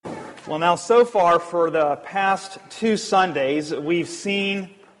Well, now, so far for the past 2 Sundays, we've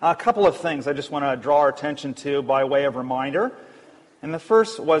seen a couple of things I just want to draw our attention to by way of reminder. And the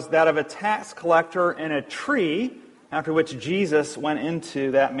first was that of a tax collector and a tree, after which Jesus went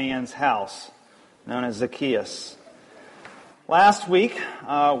into that man's house, known as Zacchaeus. Last week,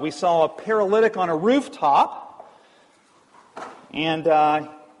 we saw a paralytic on a rooftop, and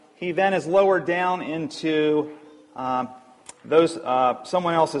he then is lowered down into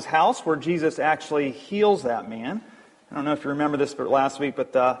someone else's house where Jesus actually heals that man. I don't know if you remember this last week,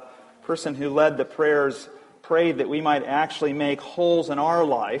 but the person who led the prayers prayed that we might actually make holes in our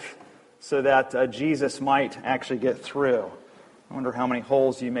life so that Jesus might actually get through. I wonder how many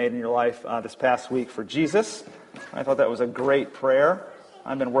holes you made in your life this past week for Jesus. I thought that was a great prayer.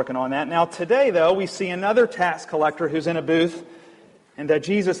 I've been working on that. Now today, though, we see another tax collector who's in a booth, and that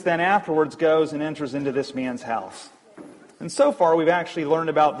Jesus then afterwards goes and enters into this man's house. And so far, we've actually learned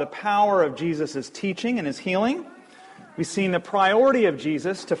about the power of Jesus' teaching and his healing. We've seen the priority of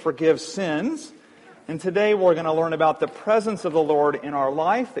Jesus to forgive sins. And today, we're going to learn about the presence of the Lord in our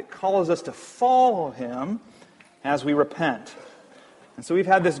life that calls us to follow him as we repent. And so we've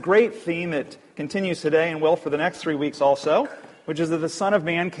had this great theme that continues today and will for the next 3 weeks also, which is that the Son of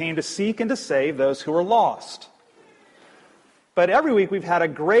Man came to seek and to save those who are lost. But every week we've had a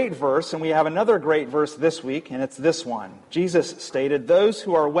great verse, and we have another great verse this week, and it's this one. Jesus stated, "Those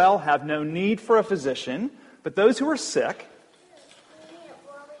who are well have no need for a physician, but those who are sick,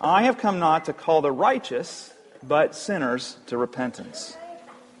 I have come not to call the righteous, but sinners to repentance."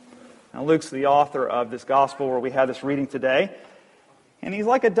 Now Luke's the author of this gospel where we had this reading today, and he's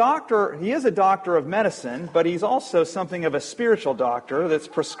like a doctor. He is a doctor of medicine, but he's also something of a spiritual doctor that's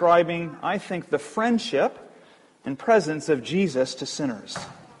prescribing, I think, the friendship and presence of Jesus to sinners.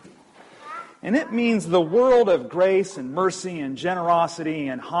 And it means the world of grace and mercy and generosity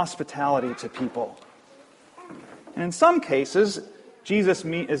and hospitality to people. And in some cases, Jesus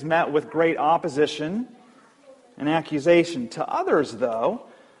is met with great opposition and accusation. To others, though,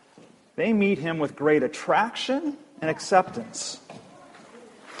 they meet him with great attraction and acceptance.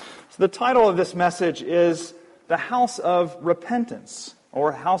 So the title of this message is The House of Repentance,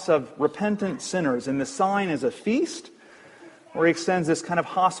 or House of Repentant Sinners. And the sign is a feast where he extends this kind of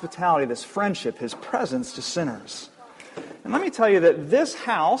hospitality, this friendship, his presence to sinners. And let me tell you that this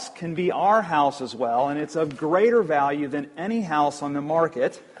house can be our house as well, and it's of greater value than any house on the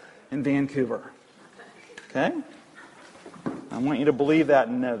market in Vancouver. Okay? I want you to believe that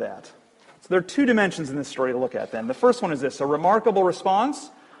and know that. So there are 2 dimensions in this story to look at then. The first one is this, a remarkable response,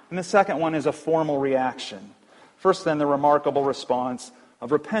 and the second one is a formal reaction. First then, the remarkable response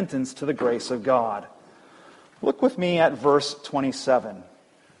of repentance to the grace of God. Look with me at verse 27.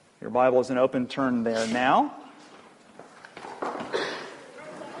 Your Bible is an open turn there now.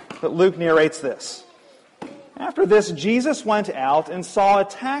 But Luke narrates this. After this, Jesus went out and saw a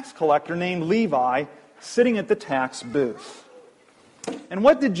tax collector named Levi sitting at the tax booth. And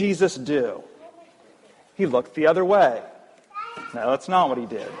what did Jesus do? He looked the other way. No, that's not what he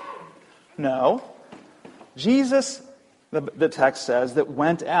did. No. Jesus, the text says, that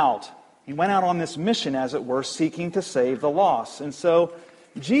went out. He went out on this mission, as it were, seeking to save the lost. And so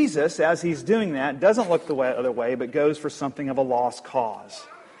Jesus, as he's doing that, doesn't look the other way, but goes for something of a lost cause.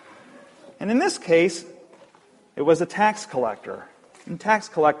 And in this case, it was a tax collector. And tax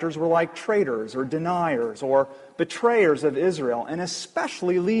collectors were like traitors or deniers or betrayers of Israel, and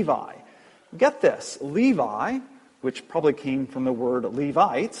especially Levi. Get this, Levi, which probably came from the word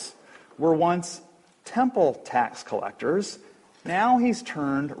Levites, were once temple tax collectors. Now he's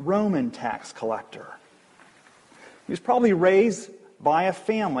turned Roman tax collector. He was probably raised by a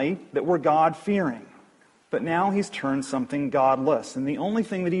family that were God-fearing, but now he's turned something godless, and the only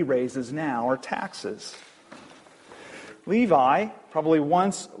thing that he raises now are taxes. Levi probably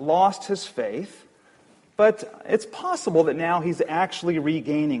once lost his faith, but it's possible that now he's actually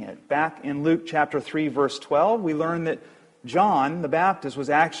regaining it. Back in Luke chapter 3, verse 12, we learn that John the Baptist was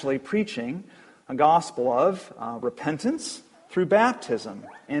actually preaching a gospel of repentance through baptism.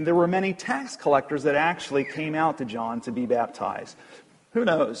 And there were many tax collectors that actually came out to John to be baptized. Who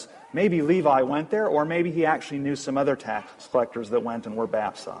knows? Maybe Levi went there, or maybe he actually knew some other tax collectors that went and were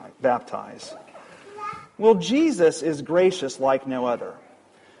baptized. Well, Jesus is gracious like no other,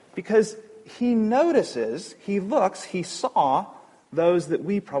 because he notices, he looks, he saw those that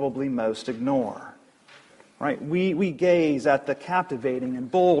we probably most ignore. Right? We gaze at the captivating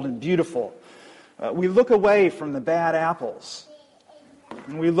and bold and beautiful. We look away from the bad apples.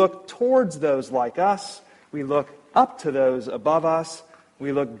 And we look towards those like us. We look up to those above us.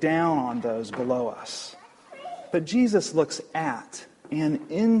 We look down on those below us. But Jesus looks at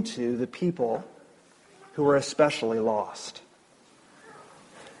and into the people who are especially lost.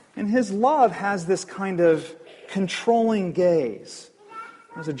 And his love has this kind of controlling gaze.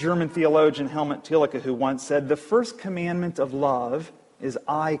 There's a German theologian, Helmut Thielicke, who once said, "The first commandment of love is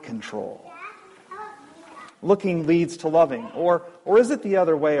eye control." Looking leads to loving. Or is it the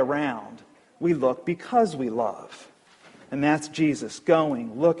other way around? We look because we love. And that's Jesus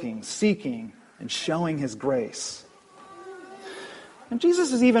going, looking, seeking, and showing his grace. And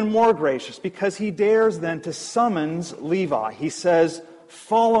Jesus is even more gracious because he dares then to summons Levi. He says,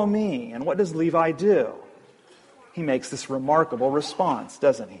 "Follow me." And what does Levi do? He makes this remarkable response,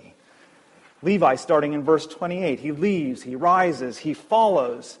 doesn't he? Levi, starting in verse 28, he leaves, he rises, he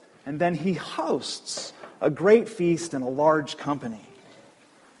follows, and then he hosts a great feast and a large company.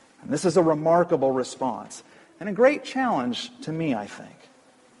 And this is a remarkable response and a great challenge to me, I think.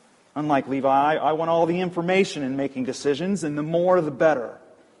 Unlike Levi, I want all the information in making decisions, and the more the better,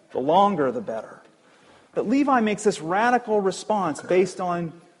 the longer the better. But Levi makes this radical response based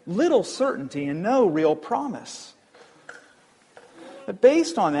on little certainty and no real promise. But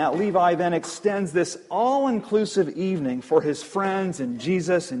based on that, Levi then extends this all-inclusive evening for his friends and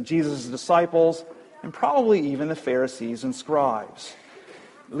Jesus' disciples, and probably even the Pharisees and scribes.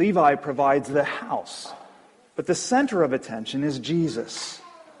 Levi provides the house, but the center of attention is Jesus.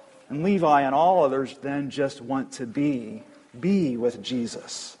 And Levi and all others then just want to be with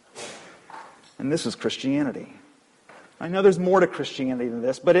Jesus. And this is Christianity. I know there's more to Christianity than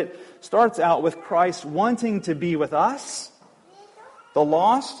this, but it starts out with Christ wanting to be with us, the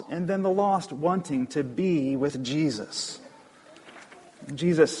lost, and then the lost wanting to be with Jesus.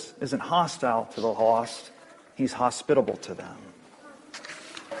 Jesus isn't hostile to the lost. He's hospitable to them.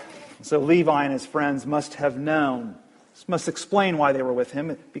 So Levi and his friends must have known, must explain why they were with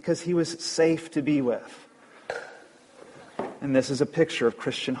him, because he was safe to be with. And this is a picture of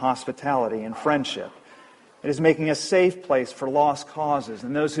Christian hospitality and friendship. It is making a safe place for lost causes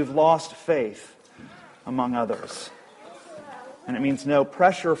and those who've lost faith, among others. And it means no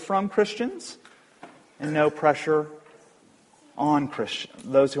pressure from Christians and no pressure on Christians,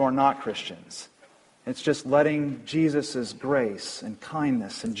 those who are not Christians. It's just letting Jesus' grace and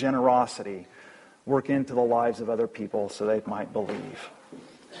kindness and generosity work into the lives of other people so they might believe.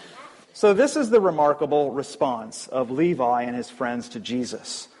 So this is the remarkable response of Levi and his friends to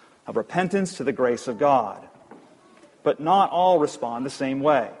Jesus, of repentance to the grace of God. But not all respond the same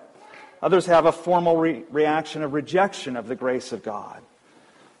way. Others have a formal reaction of rejection of the grace of God.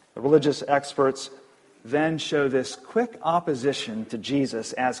 The religious experts then show this quick opposition to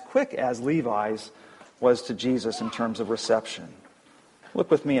Jesus, as quick as Levi's was to Jesus in terms of reception. Look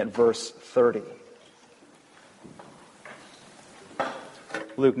with me at verse 30.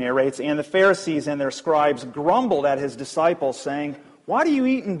 Luke narrates, "And the Pharisees and their scribes grumbled at his disciples, saying, 'Why do you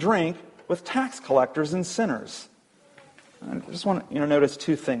eat and drink with tax collectors and sinners?'" And I just want to notice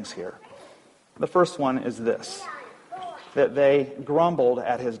two things here. The first one is this, that they grumbled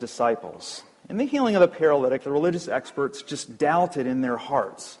at his disciples. In the healing of the paralytic, the religious experts just doubted in their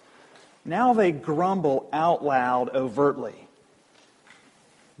hearts. Now they grumble out loud overtly.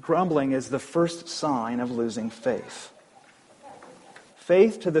 Grumbling is the first sign of losing faith.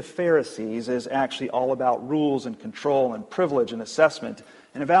 Faith to the Pharisees is actually all about rules and control and privilege and assessment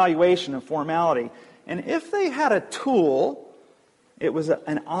and evaluation and formality. And if they had a tool, it was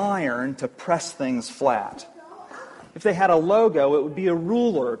an iron to press things flat. If they had a logo, it would be a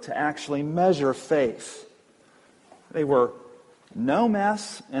ruler to actually measure faith. They were no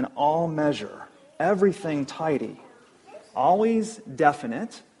mess and all measure, everything tidy, always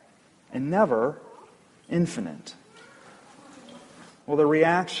definite and never infinite. Well, the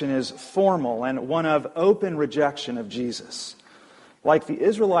reaction is formal and one of open rejection of Jesus. Like the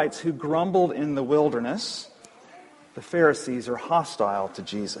Israelites who grumbled in the wilderness, the Pharisees are hostile to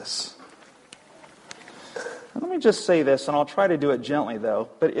Jesus. And let me just say this, and I'll try to do it gently, though.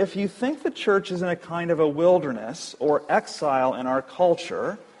 But if you think the church is in a kind of a wilderness or exile in our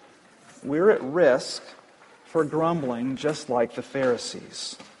culture, we're at risk for grumbling just like the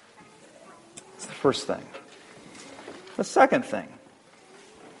Pharisees. That's the first thing. The second thing.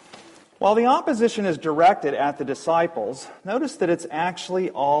 While the opposition is directed at the disciples, notice that it's actually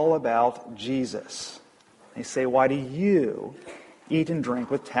all about Jesus. They say, "Why do you eat and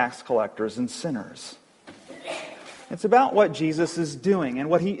drink with tax collectors and sinners?" It's about what Jesus is doing and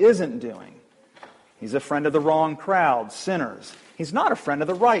what he isn't doing. He's a friend of the wrong crowd, sinners. He's not a friend of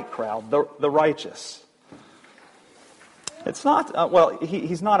the right crowd, the righteous. It's not,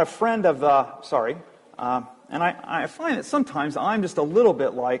 he's not a friend of the, and I find that sometimes I'm just a little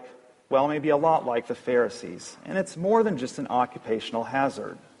bit like well, maybe a lot like the Pharisees, and it's more than just an occupational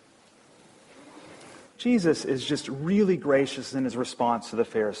hazard. Jesus is just really gracious in his response to the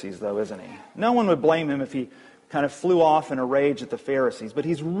Pharisees, though, isn't he? No one would blame him if he kind of flew off in a rage at the Pharisees, but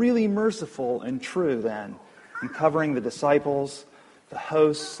he's really merciful and true then in covering the disciples, the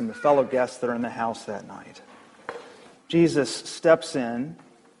hosts, and the fellow guests that are in the house that night. Jesus steps in,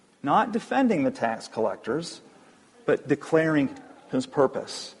 not defending the tax collectors, but declaring his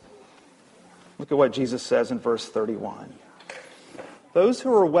purpose. Look at what Jesus says in verse 31. Those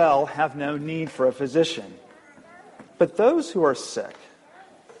who are well have no need for a physician, but those who are sick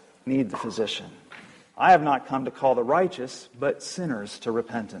need the physician. I have not come to call the righteous, but sinners to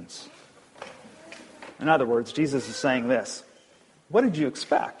repentance. In other words, Jesus is saying this. What did you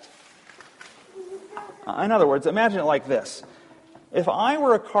expect? In other words, imagine it like this. If I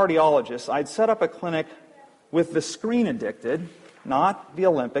were a cardiologist, I'd set up a clinic with the screen addicted, not the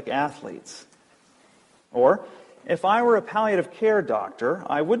Olympic athletes. Or, if I were a palliative care doctor,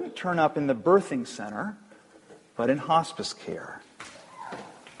 I wouldn't turn up in the birthing center, but in hospice care.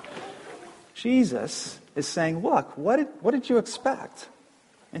 Jesus is saying, look, what did you expect?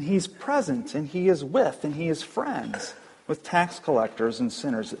 And he's present, and he is with, and he is friends with tax collectors and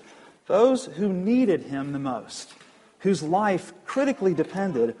sinners, those who needed him the most, whose life critically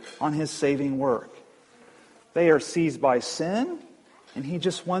depended on his saving work. They are seized by sin, and he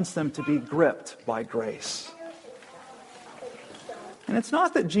just wants them to be gripped by grace. And it's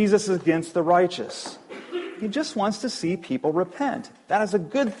not that Jesus is against the righteous. He just wants to see people repent. That is a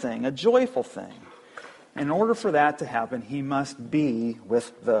good thing, a joyful thing. In order for that to happen, he must be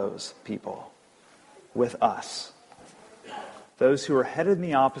with those people, with us. Those who are headed in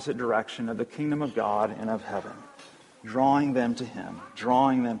the opposite direction of the kingdom of God and of heaven, drawing them to him,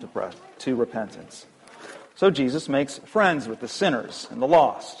 drawing them to repentance. So Jesus makes friends with the sinners and the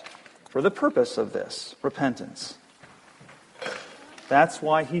lost for the purpose of this, repentance. That's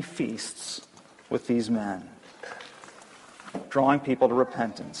why he feasts with these men, drawing people to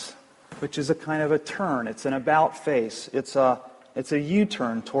repentance, which is a kind of a turn. It's an about face. It's a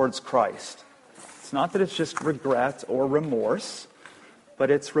U-turn towards Christ. It's not that it's just regret or remorse, but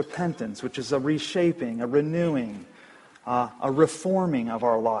it's repentance, which is a reshaping, a renewing, a reforming of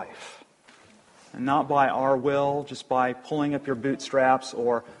our life. And not by our will, just by pulling up your bootstraps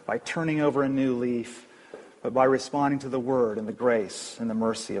or by turning over a new leaf, but by responding to the Word and the grace and the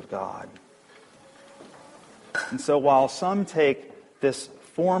mercy of God. And so while some take this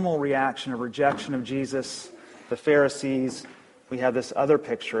formal reaction of rejection of Jesus, the Pharisees, we have this other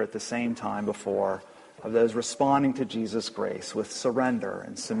picture at the same time before of those responding to Jesus' grace with surrender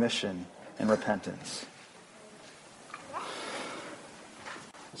and submission and repentance.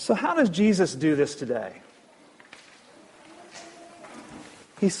 So how does Jesus do this today?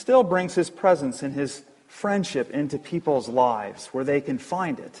 He still brings his presence and his friendship into people's lives where they can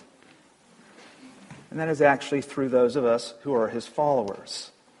find it. And that is actually through those of us who are his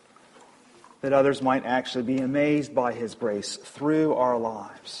followers. That others might actually be amazed by his grace through our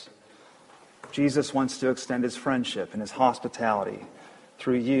lives. Jesus wants to extend his friendship and his hospitality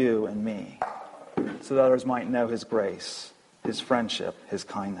through you and me, so that others might know his grace, his friendship, his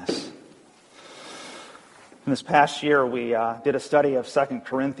kindness. In this past year, we did a study of 2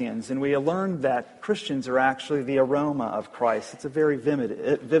 Corinthians, and we learned that Christians are actually the aroma of Christ. It's a very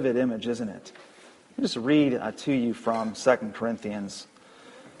vivid image, isn't it? I'll just read to you from 2 Corinthians.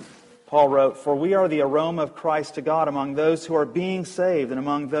 Paul wrote, "For we are the aroma of Christ to God among those who are being saved and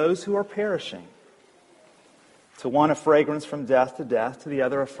among those who are perishing. To one a fragrance from death to death, to the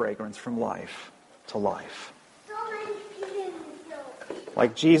other a fragrance from life to life."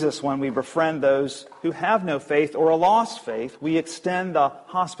 Like Jesus, when we befriend those who have no faith or a lost faith, we extend the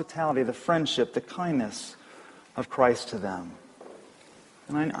hospitality, the friendship, the kindness of Christ to them.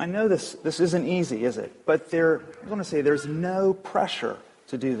 And I know this isn't easy, is it? But I want to say there's no pressure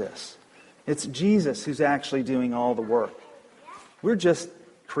to do this. It's Jesus who's actually doing all the work. We're just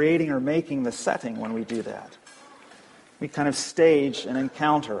creating or making the setting when we do that. We kind of stage an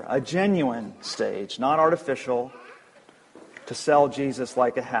encounter, a genuine stage, not artificial, to sell Jesus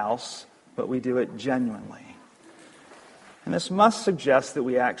like a house, but we do it genuinely. And this must suggest that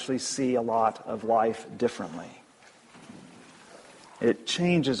we actually see a lot of life differently. It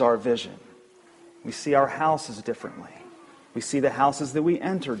changes our vision. We see our houses differently. We see the houses that we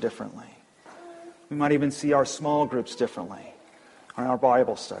enter differently. We might even see our small groups differently, or our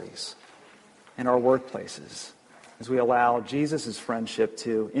Bible studies, and our workplaces, as we allow Jesus' friendship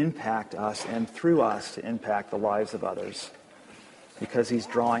to impact us and through us to impact the lives of others, because he's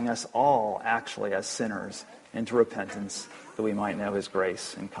drawing us all actually as sinners into repentance, that we might know his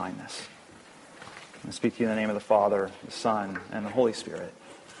grace and kindness. I speak to you in the name of the Father, the Son, and the Holy Spirit.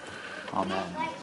 Amen.